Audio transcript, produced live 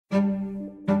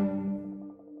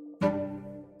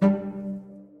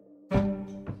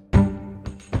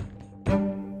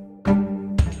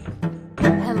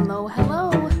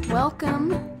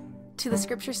the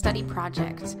Scripture Study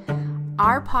Project,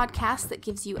 our podcast that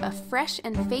gives you a fresh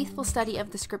and faithful study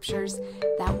of the Scriptures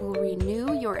that will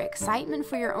renew your excitement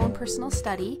for your own personal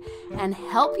study and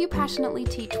help you passionately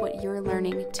teach what you're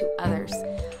learning to others.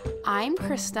 I'm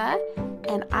Krista,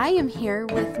 and I am here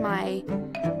with my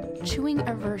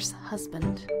chewing-averse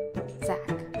husband, Zach.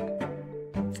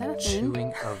 Is that a thing?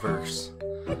 Chewing-averse.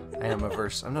 I am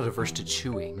averse. I'm not averse to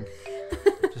chewing,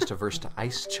 just averse to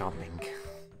ice chomping.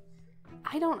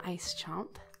 I don't ice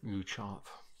chomp. You chomp.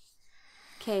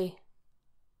 Okay.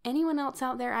 Anyone else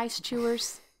out there ice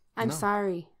chewers? I'm No.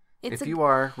 sorry. If you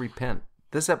are, repent.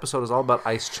 This episode is all about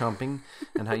ice chomping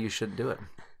and how you should do it.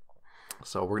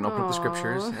 So we're going to open up the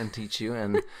scriptures and teach you,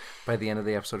 and by the end of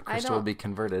the episode, Krista will be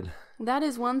converted. That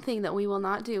is one thing that we will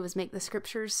not do, is make the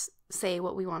scriptures say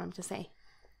what we want them to say.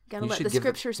 Gotta let the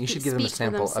scriptures speak for themselves. You should give them a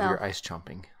sample of your ice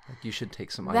chomping. Like, you should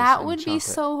take some ice That and would be chomp it.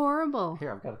 so horrible.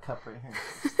 Here, I've got a cup right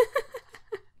here.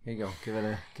 Here you go. Give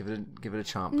it a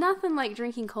chomp. Nothing like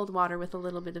drinking cold water with a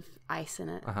little bit of ice in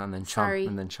it. And then Sorry.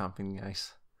 and then chomping the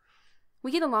ice.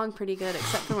 We get along pretty good,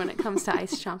 except for when it comes to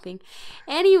ice chomping.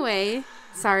 Anyway,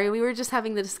 sorry, we were just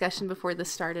having the discussion before this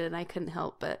started, and I couldn't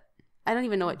help, but I don't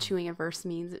even know what chewing a verse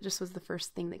means. It just was the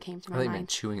first thing that came to my mind. I meant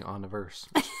chewing on a verse.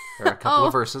 There are a couple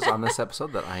of verses on this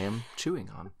episode that I am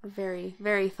chewing on. Very,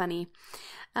 very funny.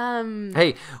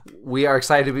 Hey, we are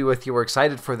excited to be with you. We're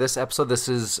excited for this episode. This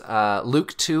is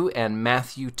Luke 2 and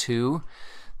Matthew 2.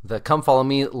 The Come Follow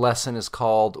Me lesson is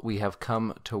called We Have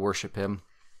Come to Worship Him.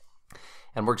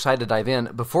 And we're excited to dive in.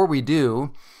 Before we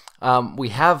do, we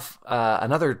have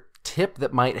another tip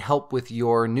that might help with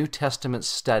your New Testament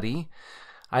study,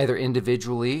 either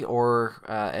individually or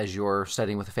as you're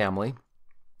studying with a family.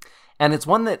 And it's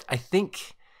one that I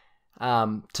think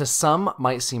to some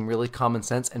might seem really common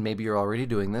sense, and maybe you're already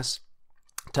doing this.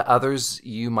 To others,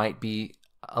 you might be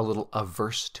a little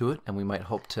averse to it, and we might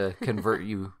hope to convert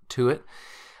you to it.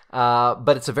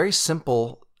 But it's a very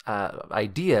simple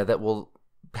idea that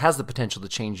has the potential to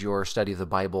change your study of the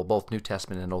Bible, both New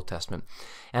Testament and Old Testament.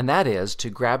 And that is to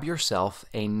grab yourself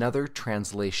another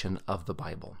translation of the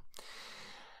Bible.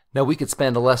 Now, we could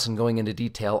spend a lesson going into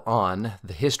detail on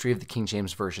the history of the King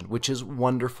James Version, which is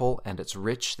wonderful and it's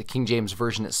rich. The King James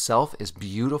Version itself is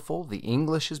beautiful. The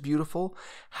English is beautiful.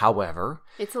 However,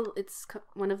 it's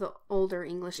one of the older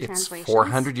English translations. It's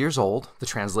 400 years old. The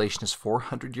translation is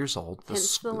 400 years old.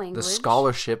 Hence the language. The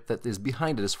scholarship that is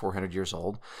behind it is 400 years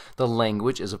old. The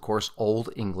language is, of course, Old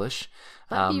English.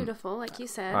 But beautiful, like you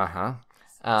said.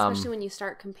 Especially when you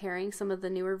start comparing some of the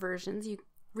newer versions, you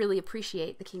really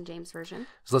appreciate the King James Version.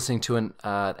 I was listening to an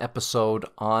episode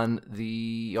on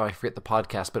I forget the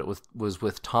podcast, but it was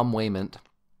with Tom Wayment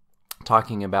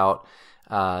talking about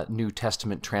New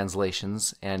Testament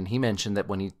translations, and he mentioned that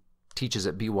when he teaches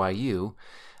at BYU,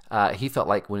 he felt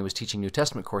like when he was teaching New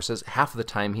Testament courses, half of the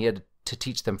time he had to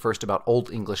teach them first about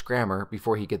Old English grammar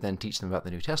before he could then teach them about the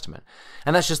New Testament.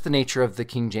 And that's just the nature of the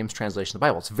King James translation of the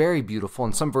Bible. It's very beautiful,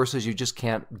 and some verses you just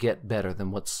can't get better than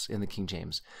what's in the King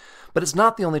James. But it's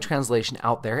not the only translation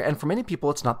out there, and for many people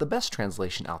it's not the best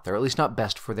translation out there, at least not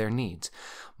best for their needs.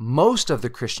 Most of the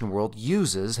Christian world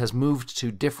has moved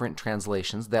to different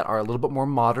translations that are a little bit more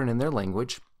modern in their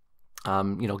language.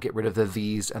 Get rid of the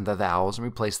these and the thous and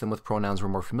replace them with pronouns we're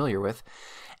more familiar with,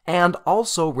 and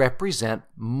also represent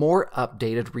more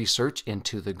updated research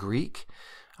into the Greek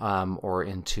or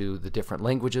into the different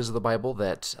languages of the Bible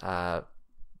that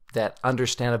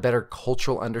understand a better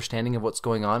cultural understanding of what's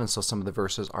going on, and so some of the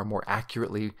verses are more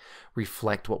accurately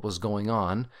reflect what was going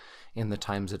on in the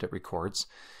times that it records.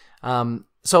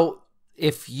 So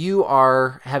if you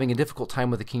are having a difficult time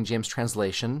with the King James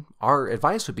translation, our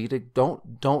advice would be to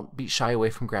don't be shy away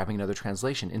from grabbing another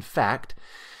translation. In fact,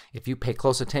 if you pay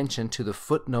close attention to the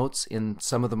footnotes in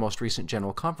some of the most recent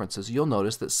general conferences, you'll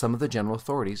notice that some of the general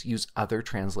authorities use other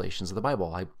translations of the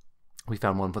Bible. We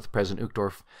found one with President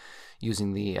Uchtdorf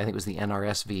using I think it was the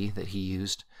NRSV that he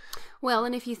used. Well,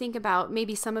 and if you think about,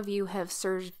 maybe some of you have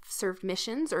served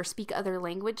missions or speak other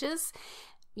languages.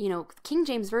 King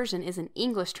James Version is an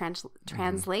English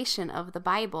translation of the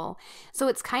Bible. So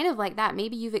it's kind of like that.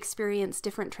 Maybe you've experienced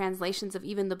different translations of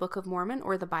even the Book of Mormon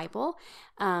or the Bible,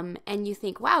 and you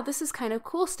think, wow, this is kind of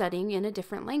cool studying in a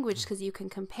different language because you can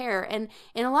compare. And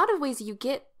in a lot of ways, you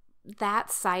get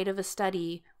that side of a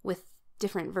study with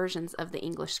different versions of the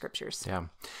English scriptures. Yeah.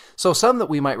 So some that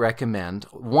we might recommend,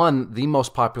 one, the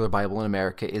most popular Bible in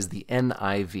America is the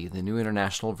NIV, the New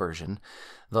International Version.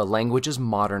 The language is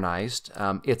modernized.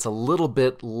 It's a little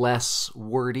bit less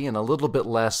wordy and a little bit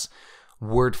less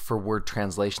word-for-word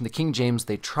translation. The King James,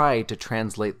 they tried to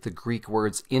translate the Greek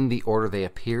words in the order they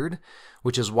appeared,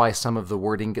 which is why some of the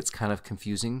wording gets kind of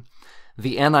confusing.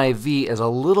 The NIV is a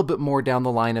little bit more down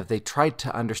the line if they tried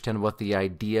to understand what the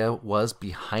idea was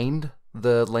behind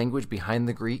the language, behind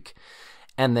the Greek,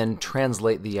 and then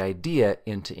translate the idea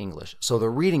into English. So the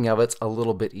reading of it's a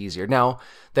little bit easier. Now,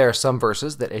 there are some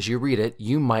verses that as you read it,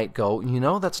 you might go,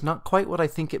 that's not quite what I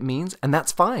think it means, and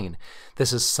that's fine.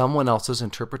 This is someone else's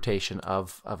interpretation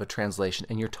of a translation,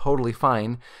 and you're totally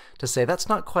fine to say, that's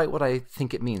not quite what I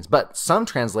think it means. But some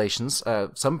translations,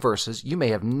 some verses, you may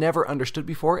have never understood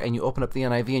before, and you open up the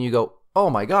NIV and you go, oh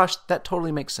my gosh, that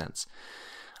totally makes sense.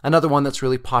 Another one that's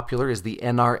really popular is the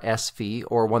NRSV,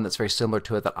 or one that's very similar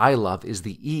to it that I love is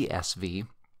the ESV,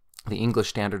 the English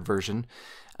Standard Version.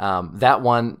 That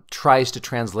one tries to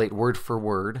translate word for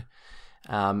word.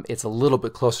 It's a little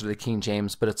bit closer to the King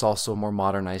James, but it's also more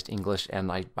modernized English,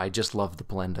 and I just love the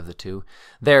blend of the two.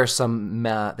 There are some,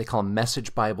 they call them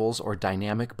message Bibles or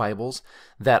dynamic Bibles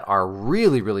that are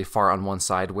really, really far on one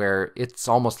side, where it's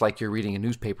almost like you're reading a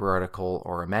newspaper article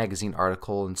or a magazine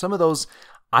article, and some of those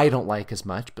I don't like as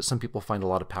much, but some people find a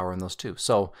lot of power in those too.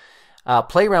 So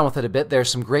play around with it a bit.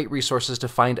 There's some great resources to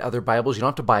find other Bibles. You don't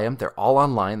have to buy them. They're all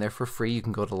online. They're for free. You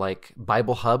can go to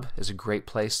Bible Hub is a great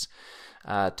place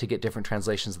to get different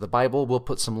translations of the Bible. We'll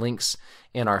put some links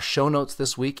in our show notes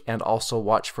this week, and also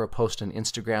watch for a post on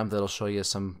Instagram that'll show you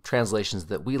some translations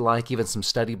that we like, even some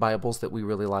study Bibles that we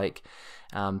really like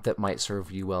that might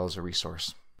serve you well as a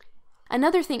resource.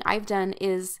 Another thing I've done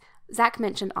is, Zach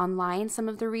mentioned online some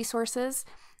of the resources.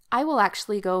 I will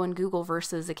actually go and Google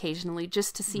verses occasionally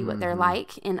just to see what they're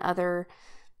like in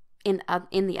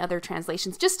the other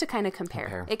translations, just to kind of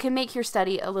compare. It can make your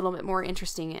study a little bit more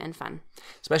interesting and fun.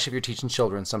 Especially if you're teaching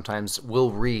children, sometimes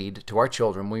we'll read to our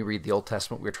children. We read the Old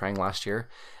Testament. We were trying last year.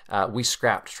 We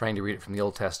scrapped trying to read it from the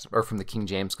Old Testament or from the King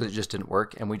James because it just didn't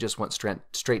work, and we just went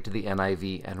straight to the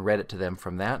NIV and read it to them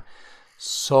from that.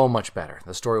 So much better.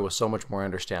 The story was so much more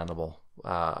understandable.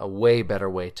 A way better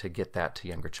way to get that to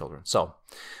younger children. So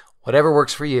whatever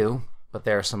works for you, but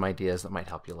there are some ideas that might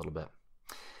help you a little bit.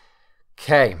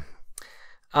 Okay.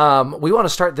 We want to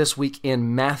start this week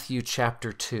in Matthew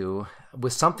chapter 2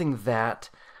 with something that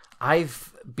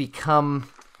I've become,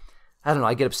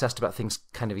 I get obsessed about things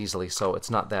kind of easily, so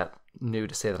it's not that new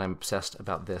to say that I'm obsessed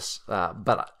about this.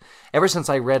 But ever since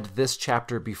I read this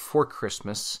chapter before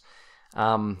Christmas,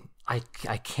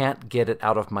 I can't get it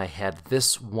out of my head,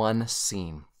 this one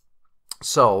scene.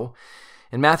 So,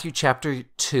 in Matthew chapter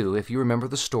 2, if you remember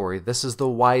the story, this is the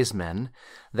wise men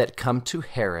that come to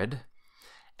Herod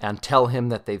and tell him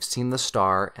that they've seen the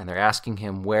star, and they're asking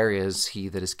him, where is he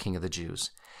that is king of the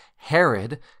Jews?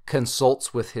 Herod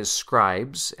consults with his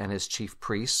scribes and his chief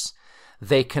priests.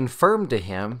 They confirm to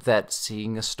him that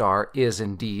seeing a star is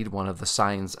indeed one of the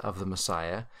signs of the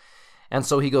Messiah. And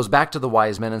so he goes back to the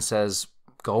wise men and says,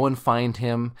 go and find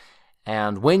him,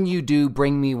 and when you do,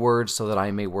 bring me word so that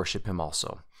I may worship him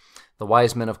also. The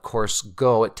wise men, of course,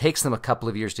 go. It takes them a couple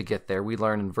of years to get there. We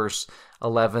learn in verse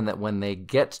 11 that when they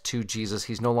get to Jesus,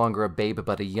 he's no longer a babe,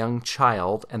 but a young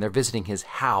child, and they're visiting his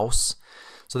house.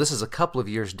 So this is a couple of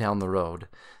years down the road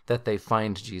that they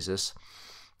find Jesus.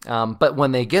 But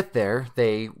when they get there,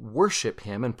 they worship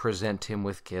him and present him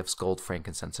with gifts, gold,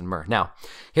 frankincense, and myrrh. Now,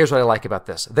 here's what I like about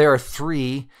this. There are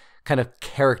three kind of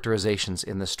characterizations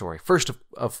in this story. First,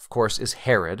 of course, is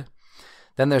Herod.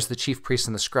 Then there's the chief priests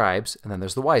and the scribes, and then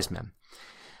there's the wise men.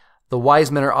 The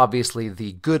wise men are obviously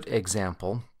the good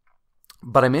example,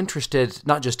 but I'm interested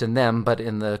not just in them, but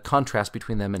in the contrast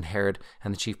between them and Herod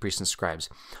and the chief priests and scribes.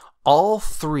 All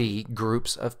three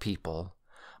groups of people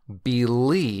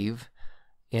believe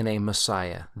in a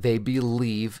Messiah. They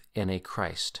believe in a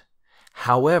Christ.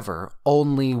 However,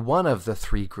 only one of the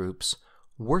three groups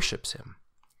worships him.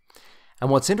 And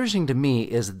what's interesting to me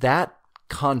is that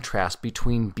contrast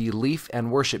between belief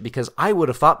and worship, because I would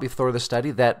have thought before the study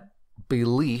that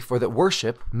belief or that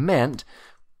worship meant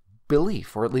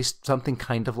belief, or at least something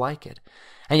kind of like it.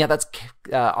 And yet that's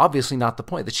obviously not the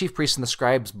point. The chief priests and the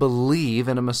scribes believe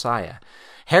in a Messiah.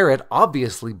 Herod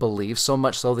obviously believes, so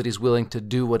much so that he's willing to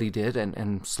do what he did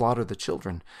and slaughter the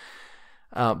children.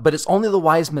 But it's only the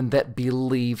wise men that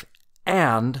believe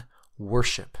and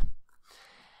worship.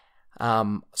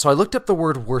 So I looked up the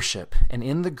word worship, and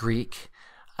in the Greek,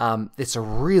 it's a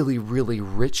really, really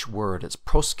rich word. It's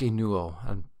proskenuo.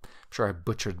 I'm sure I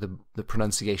butchered the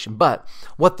pronunciation, but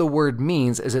what the word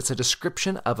means is it's a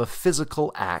description of a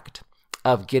physical act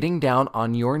of getting down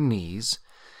on your knees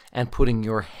and putting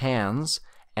your hands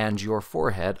and your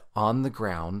forehead on the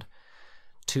ground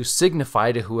to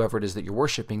signify to whoever it is that you're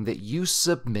worshiping that you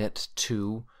submit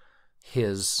to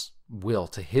his will,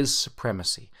 to his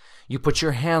supremacy. You put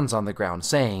your hands on the ground,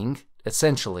 saying,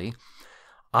 essentially,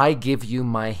 I give you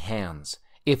my hands.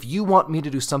 If you want me to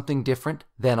do something different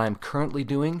than I'm currently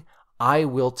doing, I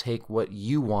will take what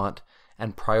you want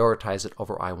and prioritize it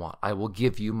over I want. I will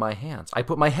give you my hands. I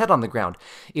put my head on the ground.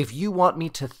 If you want me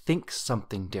to think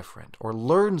something different or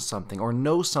learn something or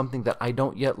know something that I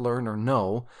don't yet learn or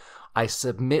know, I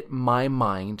submit my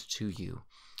mind to you.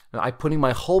 I'm putting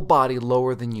my whole body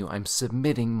lower than you. I'm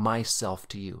submitting myself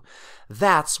to you.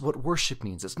 That's what worship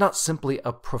means. It's not simply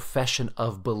a profession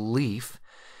of belief.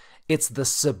 It's the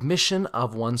submission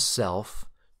of oneself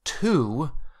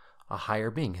to a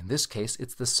higher being. In this case,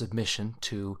 it's the submission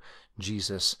to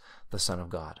Jesus, the Son of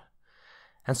God.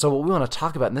 And so what we want to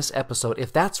talk about in this episode,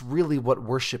 if that's really what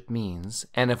worship means,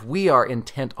 and if we are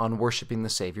intent on worshiping the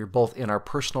Savior, both in our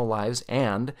personal lives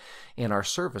and in our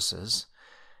services,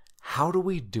 how do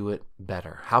we do it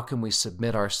better? How can we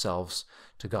submit ourselves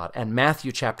to God? And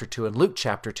Matthew chapter 2 and Luke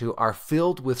chapter 2 are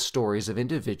filled with stories of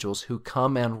individuals who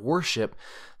come and worship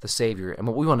the Savior. And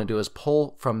what we want to do is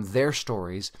pull from their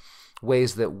stories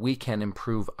ways that we can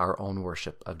improve our own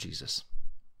worship of Jesus.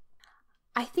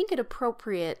 I think it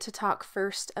appropriate to talk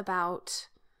first about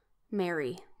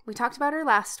Mary. We talked about her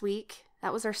last week.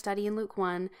 That was our study in Luke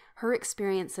 1, her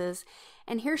experiences.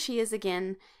 And here she is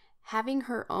again, having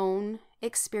her own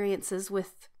experiences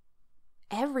with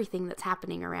everything that's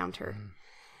happening around her.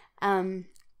 And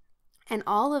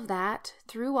all of that,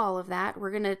 through all of that,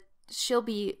 she'll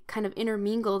be kind of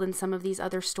intermingled in some of these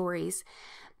other stories.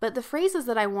 But the phrases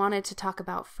that I wanted to talk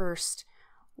about first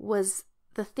was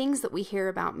the things that we hear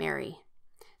about Mary.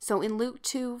 So in Luke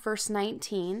 2, verse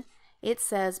 19, it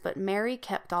says, "But Mary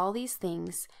kept all these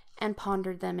things and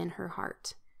pondered them in her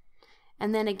heart."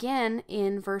 And then again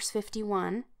in verse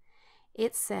 51,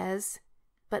 it says,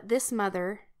 but his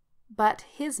mother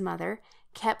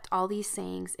kept all these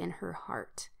sayings in her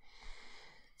heart.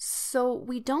 So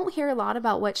we don't hear a lot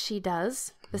about what she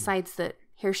does, besides that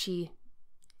here she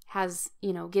has,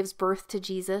 gives birth to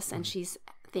Jesus, and she's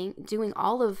doing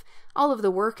all of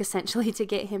the work essentially to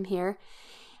get him here.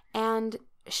 And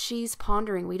she's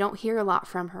pondering. We don't hear a lot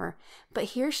from her. But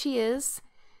here she is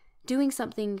doing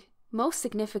something most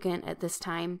significant at this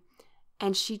time,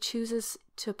 and she chooses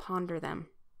to ponder them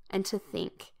and to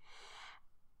think.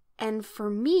 And for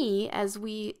me, as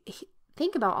we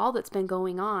think about all that's been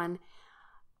going on,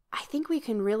 I think we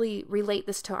can really relate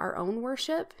this to our own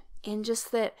worship, in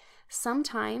just that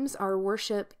sometimes our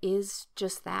worship is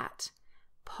just that.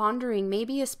 Pondering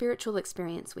maybe a spiritual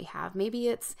experience we have.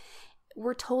 Maybe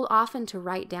we're told often to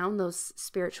write down those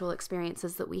spiritual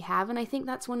experiences that we have, and I think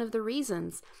that's one of the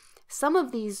reasons. Some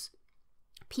of these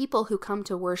people who come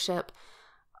to worship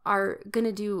are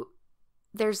going to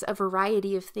there's a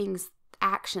variety of things,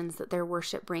 actions that their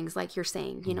worship brings, like you're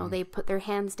saying, they put their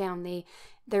hands down,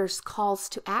 there's calls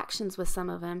to actions with some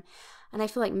of them. And I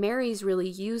feel like Mary's really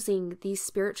using these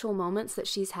spiritual moments that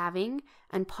she's having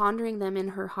and pondering them in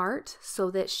her heart so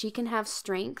that she can have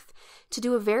strength to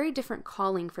do a very different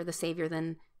calling for the Savior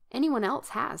than anyone else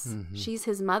has. Mm-hmm. She's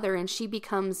his mother, and she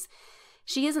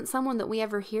isn't someone that we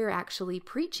ever hear actually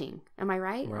preaching. Am I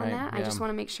right on that? Yeah. I just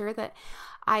want to make sure that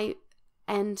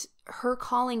and her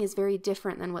calling is very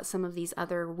different than what some of these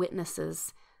other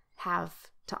witnesses have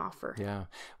to offer. Yeah,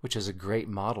 which is a great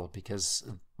model, because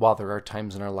while there are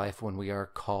times in our life when we are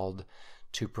called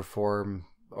to perform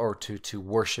or to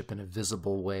worship in a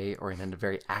visible way or in a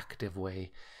very active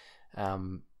way,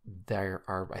 there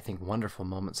are, I think, wonderful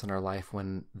moments in our life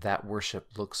when that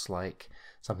worship looks like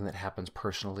something that happens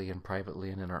personally and privately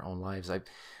and in our own lives.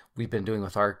 We've been doing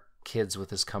with our kids with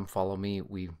this Come Follow Me,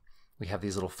 we have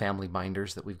these little family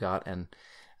binders that we've got, and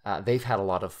they've had a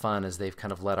lot of fun as they've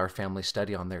kind of let our family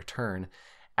study on their turn,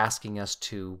 asking us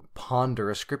to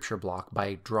ponder a scripture block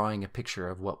by drawing a picture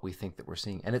of what we think that we're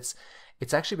seeing. And it's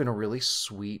actually been a really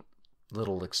sweet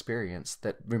little experience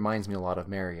that reminds me a lot of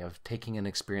Mary, of taking an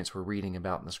experience we're reading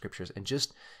about in the scriptures and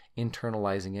just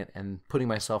internalizing it and putting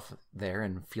myself there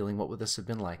and feeling, what would this have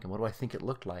been like, and what do I think it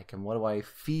looked like, and what do I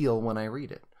feel when I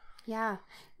read it. Yeah.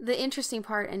 The interesting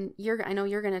part, and I know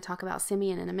you're going to talk about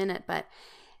Simeon in a minute, but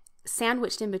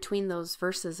sandwiched in between those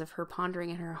verses of her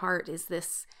pondering in her heart is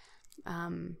this,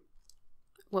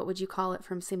 what would you call it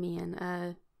from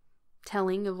Simeon?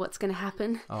 Telling of what's going to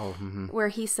happen. Oh, mm-hmm. Where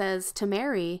he says to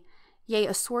Mary, "Yea,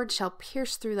 a sword shall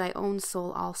pierce through thy own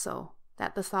soul also,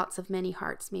 that the thoughts of many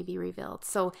hearts may be revealed."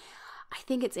 So I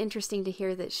think it's interesting to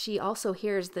hear that she also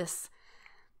hears this.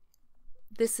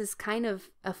 This is kind of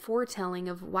a foretelling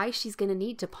of why she's going to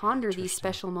need to ponder these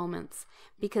special moments,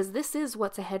 because this is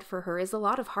what's ahead for her, is a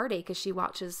lot of heartache as she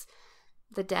watches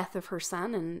the death of her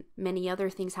son, and many other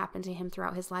things happen to him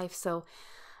throughout his life. So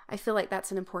I feel like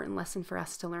that's an important lesson for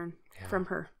us to learn from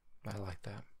her. I like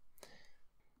that.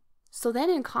 So then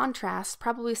in contrast,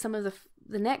 probably some of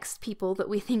the next people that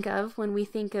we think of when we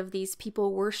think of these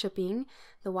people worshiping,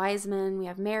 the wise men, we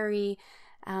have Mary.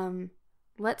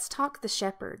 Let's talk the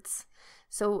shepherds.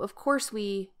 So of course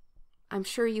I'm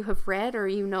sure you have read or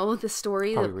you know the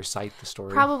story. Probably recite the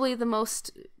story. Probably the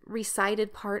most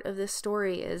recited part of this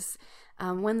story is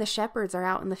when the shepherds are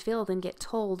out in the field and get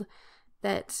told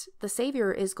that the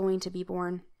Savior is going to be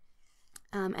born.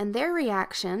 And their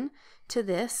reaction to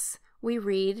this, we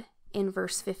read in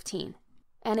verse 15.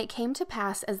 And it came to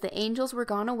pass, as the angels were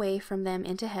gone away from them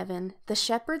into heaven, the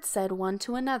shepherds said one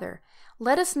to another,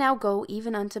 Let us now go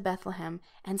even unto Bethlehem,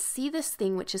 and see this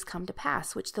thing which is come to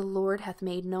pass, which the Lord hath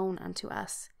made known unto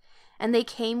us. And they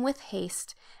came with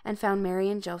haste, and found Mary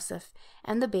and Joseph,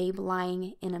 and the babe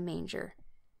lying in a manger.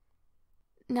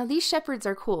 Now these shepherds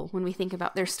are cool when we think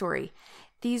about their story.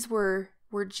 These were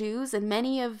Jews, and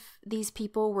many of these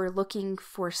people were looking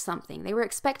for something. They were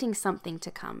expecting something to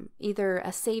come, either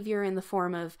a savior in the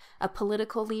form of a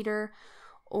political leader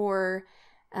or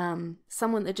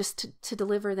someone that just to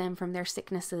deliver them from their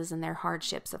sicknesses and their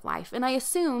hardships of life. And I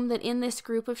assume that in this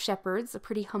group of shepherds, a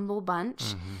pretty humble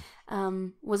bunch,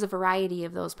 was a variety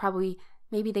of those. Probably,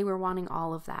 maybe they were wanting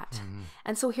all of that.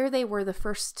 And so here they were, the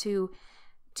first to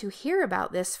hear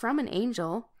about this from an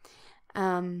angel.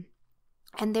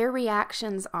 And their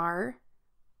reactions are,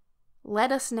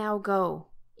 Let us now go,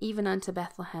 even unto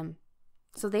Bethlehem.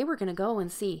 So they were going to go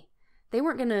and see. They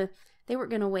weren't going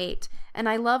to wait. And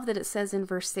I love that it says in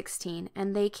verse 16,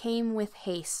 and they came with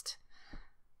haste.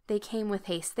 They came with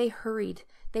haste. They hurried.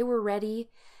 They were ready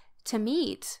to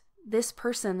meet this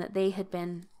person that they had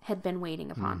been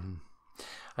waiting upon.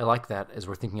 I like that as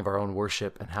we're thinking of our own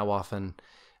worship and how often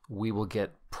we will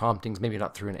get promptings, maybe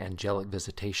not through an angelic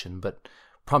visitation, but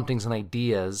promptings and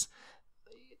ideas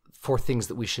for things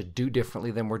that we should do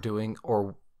differently than we're doing,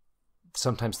 or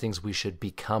sometimes things we should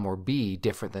become or be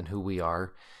different than who we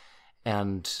are,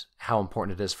 and how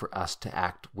important it is for us to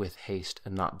act with haste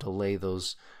and not delay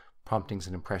those promptings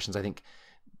and impressions. I think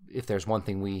if there's one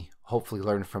thing we hopefully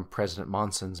learned from President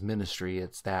Monson's ministry,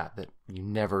 it's that you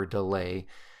never delay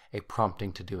a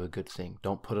prompting to do a good thing.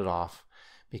 Don't put it off,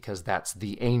 because that's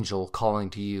the angel calling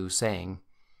to you saying,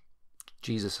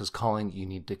 Jesus is calling, you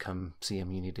need to come see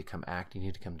him, you need to come act, you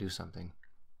need to come do something.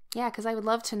 Yeah, because I would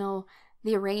love to know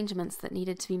the arrangements that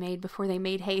needed to be made before they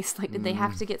made haste. Like, did they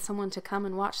have to get someone to come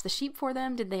and watch the sheep for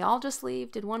them? Did they all just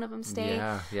leave? Did one of them stay?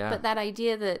 Yeah. But that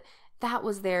idea that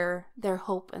was their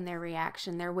hope and their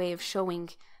reaction, their way of showing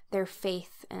their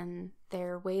faith and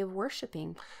their way of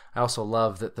worshiping. I also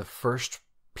love that the first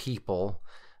people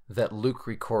that Luke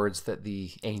records that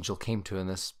the angel came to in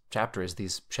this chapter is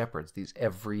these shepherds, these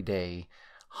everyday,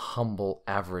 humble,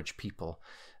 average people.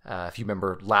 If you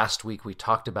remember last week, we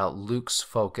talked about Luke's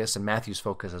focus and Matthew's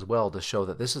focus as well to show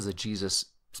that this is a Jesus,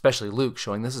 especially Luke,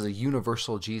 showing this is a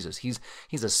universal Jesus. He's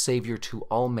a savior to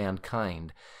all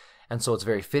mankind. And so it's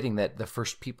very fitting that the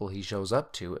first people he shows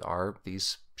up to are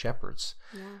these shepherds.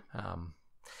 Yeah.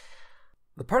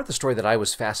 The part of the story that I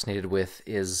was fascinated with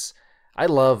is, I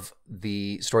love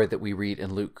the story that we read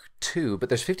in Luke 2, but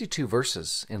there's 52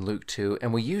 verses in Luke 2,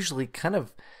 and we usually kind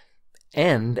of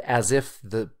end as if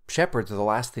the shepherds are the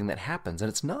last thing that happens, and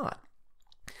it's not.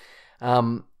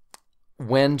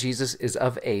 When Jesus is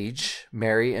of age,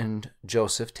 Mary and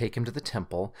Joseph take him to the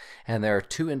temple, and there are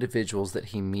two individuals that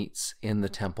he meets in the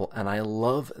temple, and I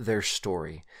love their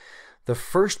story. The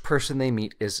first person they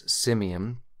meet is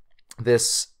Simeon,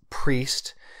 this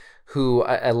priest who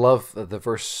I love the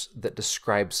verse that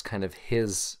describes kind of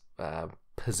his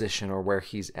position or where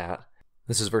he's at.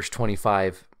 This is verse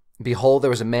 25. Behold, there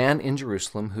was a man in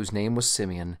Jerusalem whose name was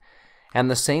Simeon, and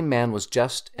the same man was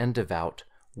just and devout,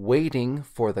 waiting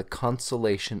for the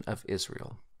consolation of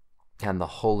Israel. And the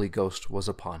Holy Ghost was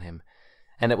upon him.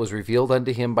 And it was revealed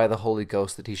unto him by the Holy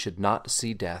Ghost that he should not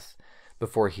see death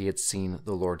before he had seen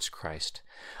the Lord's Christ.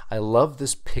 I love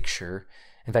this picture.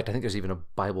 In fact, I think there's even a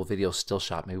Bible video still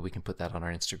shot, maybe we can put that on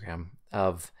our Instagram,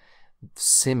 of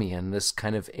Simeon, this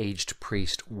kind of aged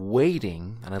priest,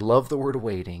 waiting, and I love the word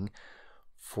waiting,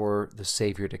 for the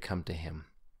Savior to come to him.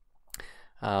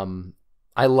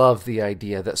 I love the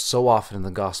idea that so often in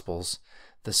the Gospels,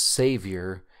 the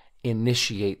Savior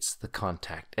initiates the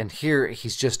contact. And here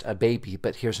he's just a baby,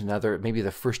 but here's another, maybe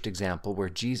the first example where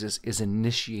Jesus is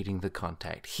initiating the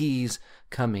contact. He's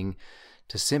coming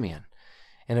to Simeon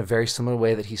in a very similar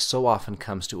way that he so often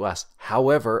comes to us.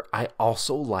 However, I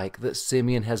also like that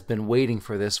Simeon has been waiting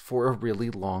for this for a really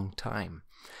long time.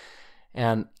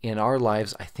 And in our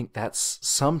lives, I think that's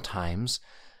sometimes,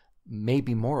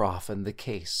 maybe more often, the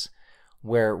case,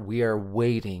 where we are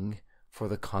waiting for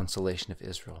the consolation of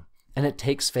Israel. And it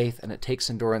takes faith, and it takes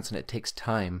endurance, and it takes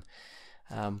time.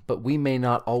 But we may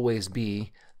not always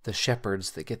be the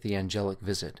shepherds that get the angelic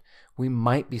visit. We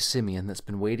might be Simeon that's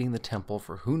been waiting in the temple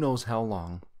for who knows how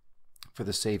long for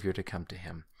the Savior to come to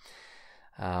him.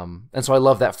 And so I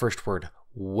love that first word,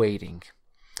 waiting.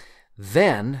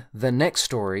 Then the next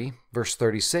story, verse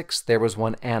 36, there was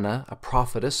one Anna, a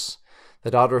prophetess, the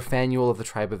daughter of Phanuel of the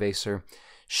tribe of Aser.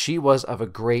 She was of a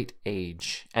great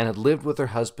age, and had lived with her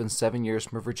husband 7 years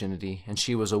from her virginity, and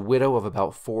she was a widow of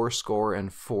about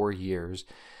 84 years.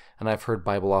 And I've heard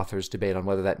Bible authors debate on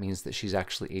whether that means that she's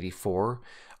actually 84,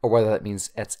 or whether that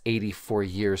means it's 84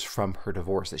 years from her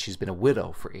divorce, that she's been a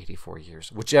widow for 84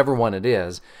 years. Whichever one it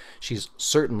is, she's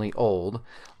certainly old,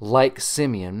 like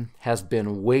Simeon, has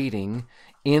been waiting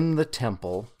in the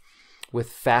temple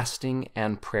with fasting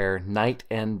and prayer night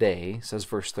and day, says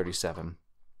verse 37.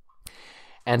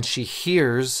 And she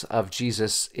hears of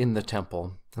Jesus in the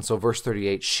temple. And so verse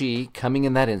 38, she, coming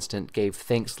in that instant, gave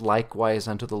thanks likewise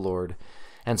unto the Lord,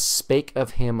 and spake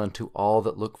of him unto all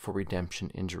that look for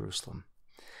redemption in Jerusalem.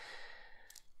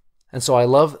 And so I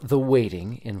love the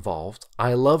waiting involved.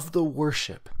 I love the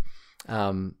worship.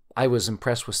 I was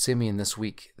impressed with Simeon this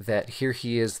week that here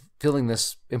he is filling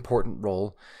this important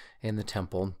role in the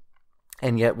temple.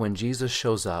 And yet when Jesus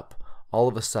shows up, all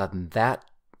of a sudden that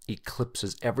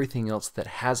eclipses everything else that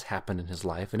has happened in his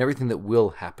life and everything that will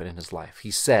happen in his life. He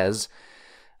says,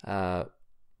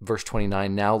 verse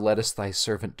 29, now lettest thy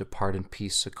servant depart in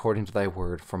peace according to thy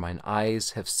word, for mine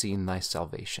eyes have seen thy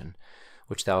salvation,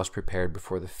 which thou hast prepared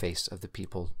before the face of the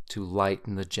people, to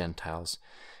lighten the Gentiles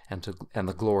and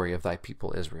the glory of thy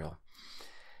people Israel.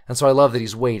 And so I love that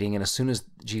he's waiting, and as soon as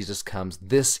Jesus comes,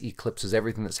 this eclipses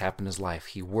everything that's happened in his life.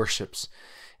 He worships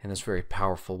in this very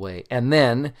powerful way. And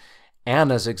then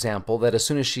Anna's example, that as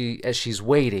soon as she's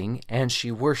waiting and she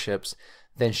worships,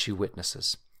 then she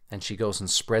witnesses. And she goes and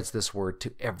spreads this word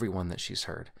to everyone that she's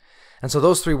heard. And so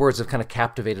those three words have kind of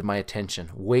captivated my attention: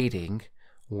 waiting,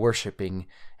 worshiping,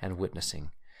 and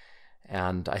witnessing.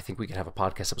 And I think we could have a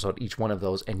podcast episode, each one of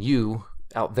those, and you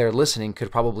out there listening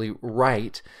could probably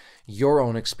write your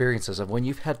own experiences of when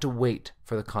you've had to wait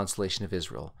for the consolation of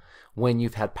Israel, when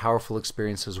you've had powerful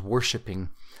experiences worshiping,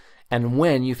 and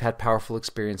when you've had powerful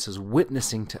experiences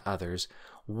witnessing to others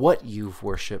what you've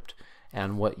worshiped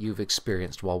and what you've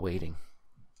experienced while waiting.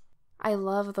 I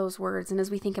love those words. And as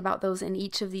we think about those in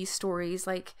each of these stories,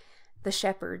 like the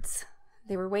shepherds,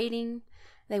 they were waiting,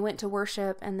 they went to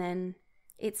worship, and then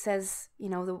it says,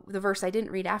 the verse I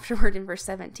didn't read afterward in verse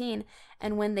 17,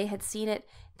 and when they had seen it,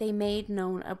 they made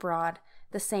known abroad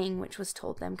the saying which was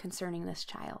told them concerning this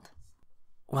child.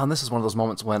 Well, and this is one of those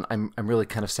moments when I'm really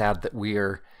kind of sad that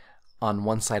we're on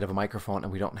one side of a microphone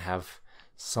and we don't have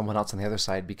someone else on the other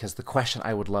side, because the question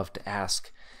I would love to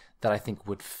ask that I think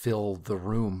would fill the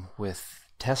room with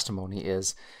testimony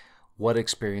is, what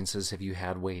experiences have you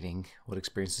had waiting? What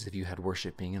experiences have you had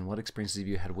worshiping? And what experiences have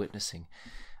you had witnessing?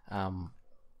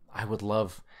 I would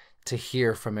love to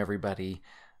hear from everybody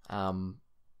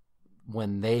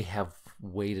when they have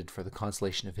waited for the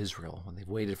consolation of Israel, when they've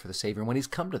waited for the Savior, when he's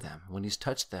come to them, when he's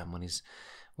touched them,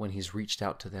 when he's reached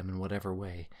out to them in whatever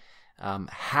way,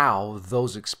 how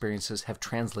those experiences have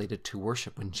translated to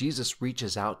worship. When Jesus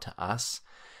reaches out to us,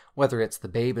 whether it's the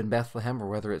babe in Bethlehem or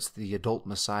whether it's the adult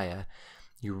Messiah,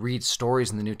 you read stories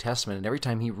in the New Testament, and every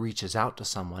time he reaches out to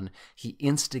someone, he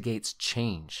instigates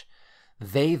change.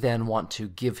 They then want to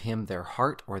give him their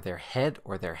heart or their head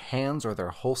or their hands or their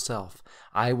whole self.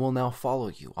 I will now follow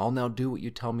you. I'll now do what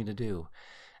you tell me to do.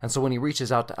 And so when he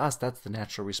reaches out to us, that's the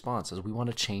natural response, is we want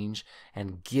to change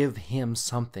and give him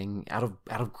something out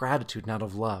of gratitude and out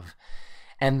of love.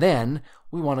 And then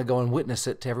we want to go and witness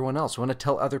it to everyone else. We want to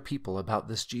tell other people about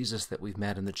this Jesus that we've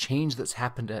met and the change that's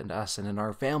happened to us and in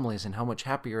our families and how much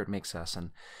happier it makes us. And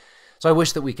so I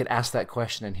wish that we could ask that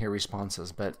question and hear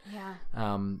responses. But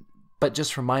but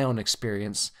just from my own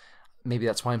experience, maybe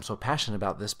that's why I'm so passionate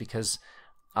about this, because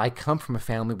I come from a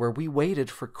family where we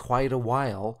waited for quite a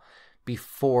while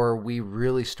before we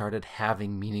really started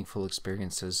having meaningful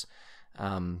experiences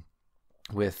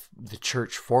with the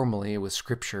church formally, with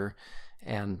Scripture,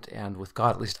 and with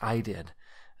God. At least I did.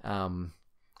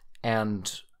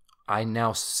 And I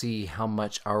now see how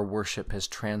much our worship has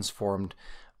transformed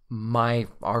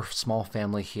our small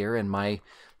family here and my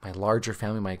larger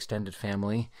family, my extended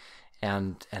family,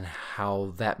 and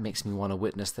how that makes me want to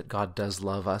witness that God does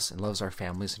love us and loves our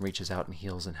families and reaches out and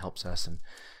heals and helps us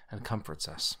and comforts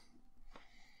us.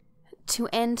 To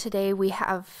end today, we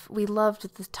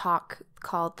loved the talk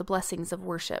called The Blessings of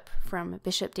Worship from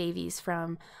Bishop Davies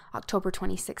from October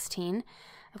 2016.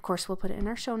 Of course, we'll put it in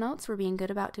our show notes. We're being good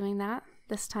about doing that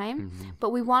this time. Mm-hmm.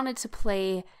 But we wanted to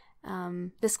play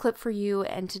this clip for you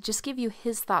and to just give you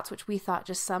his thoughts, which we thought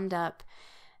just summed up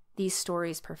these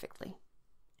stories perfectly.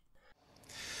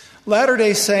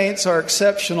 Latter-day Saints are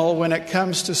exceptional when it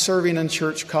comes to serving in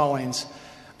church callings,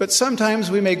 but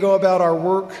sometimes we may go about our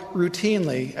work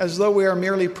routinely as though we are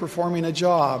merely performing a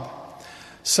job.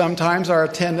 Sometimes our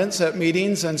attendance at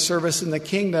meetings and service in the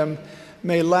kingdom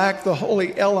may lack the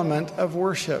holy element of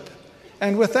worship.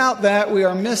 And without that, we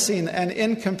are missing an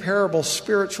incomparable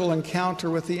spiritual encounter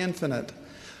with the infinite,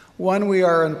 one we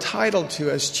are entitled to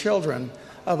as children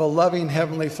of a loving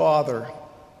Heavenly Father.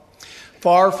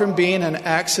 Far from being an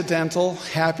accidental,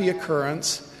 happy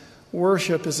occurrence,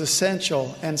 worship is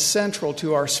essential and central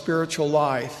to our spiritual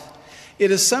life. It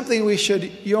is something we should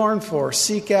yearn for,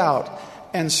 seek out,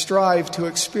 and strive to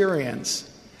experience.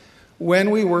 When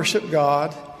we worship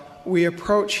God, we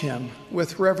approach Him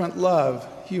with reverent love,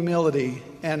 humility,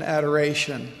 and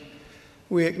adoration.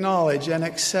 We acknowledge and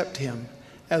accept Him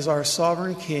as our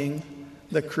sovereign King,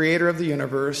 the Creator of the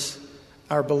universe,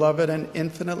 our beloved and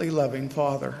infinitely loving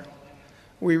Father.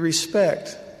 We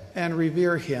respect and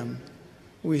revere Him.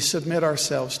 We submit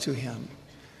ourselves to Him.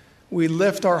 We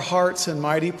lift our hearts in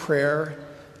mighty prayer,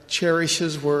 cherish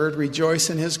His word, rejoice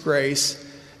in His grace,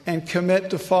 and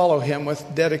commit to follow Him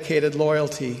with dedicated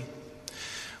loyalty.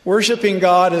 Worshiping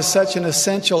God is such an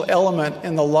essential element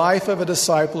in the life of a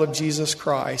disciple of Jesus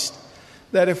Christ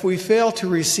that if we fail to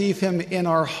receive Him in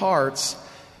our hearts,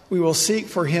 we will seek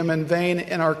for Him in vain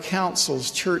in our councils,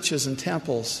 churches, and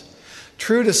temples.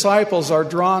 True disciples are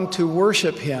drawn to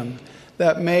worship Him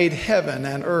that made heaven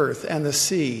and earth and the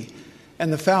sea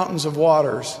and the fountains of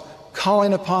waters,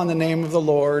 calling upon the name of the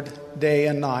Lord day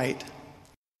and night.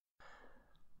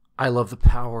 I love the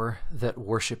power that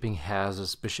worshiping has,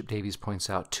 as Bishop Davies points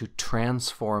out, to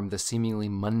transform the seemingly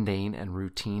mundane and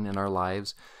routine in our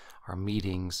lives, our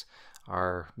meetings,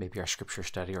 maybe our scripture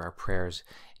study or our prayers,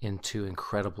 into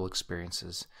incredible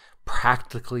experiences.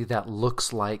 Practically, that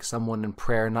looks like someone in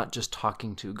prayer not just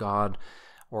talking to God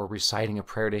or reciting a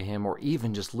prayer to Him or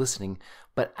even just listening,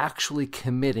 but actually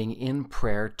committing in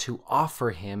prayer to offer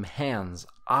Him hands,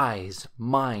 eyes,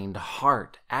 mind,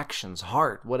 heart, actions,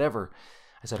 heart, whatever.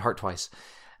 I said heart twice.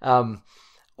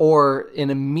 Or in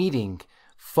a meeting,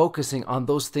 focusing on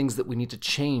those things that we need to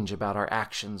change about our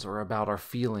actions or about our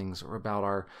feelings or about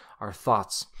our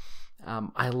thoughts.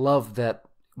 I love that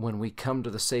when we come to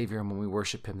the Savior and when we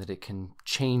worship Him, that it can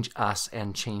change us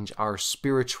and change our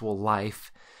spiritual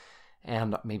life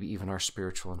and maybe even our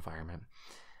spiritual environment.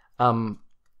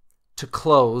 To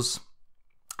close,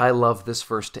 I love this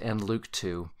verse to end Luke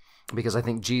 2, because I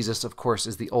think Jesus, of course,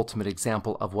 is the ultimate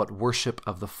example of what worship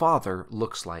of the Father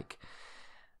looks like.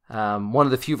 One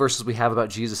of the few verses we have about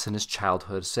Jesus in His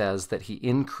childhood says that He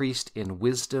increased in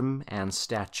wisdom and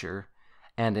stature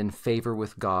and in favor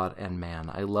with God and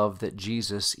man. I love that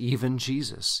Jesus, even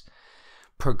Jesus,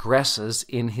 progresses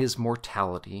in His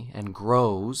mortality and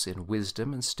grows in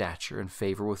wisdom and stature and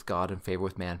favor with God and favor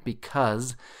with man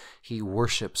because He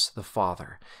worships the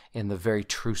Father in the very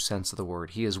true sense of the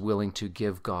word. He is willing to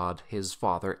give God, His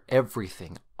Father,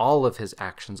 everything, all of His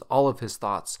actions, all of His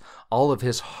thoughts, all of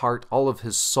His heart, all of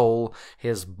His soul,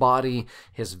 His body,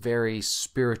 His very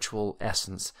spiritual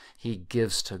essence. He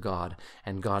gives to God,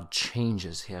 and God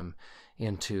changes Him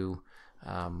into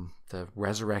the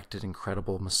resurrected,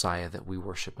 incredible Messiah that we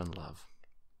worship and love.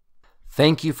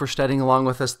 Thank you for studying along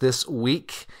with us this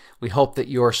week. We hope that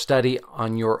your study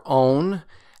on your own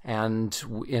and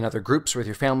in other groups or with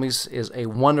your families is a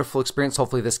wonderful experience.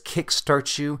 Hopefully this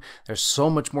kickstarts you. There's so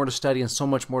much more to study and so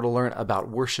much more to learn about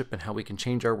worship and how we can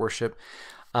change our worship.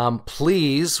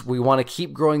 Please, we want to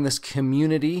keep growing this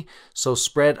community, so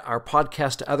spread our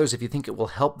podcast to others if you think it will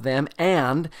help them.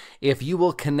 And if you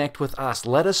will connect with us,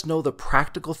 let us know the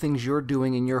practical things you're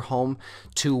doing in your home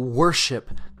to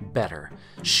worship better.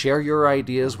 Share your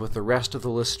ideas with the rest of the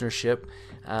listenership.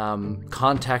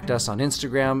 Contact us on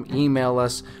Instagram, email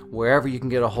us, wherever you can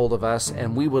get a hold of us,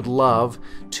 and we would love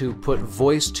to put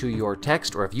voice to your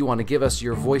text, or if you want to give us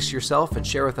your voice yourself and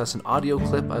share with us an audio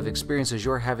clip of experiences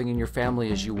you're having in your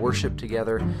family as you worship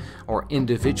together or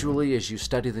individually as you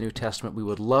study the New Testament. We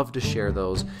would love to share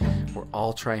those. We're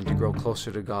all trying to grow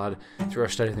closer to God through our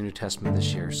study of the New Testament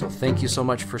this year. So thank you so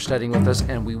much for studying with us,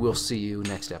 and we will see you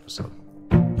next episode.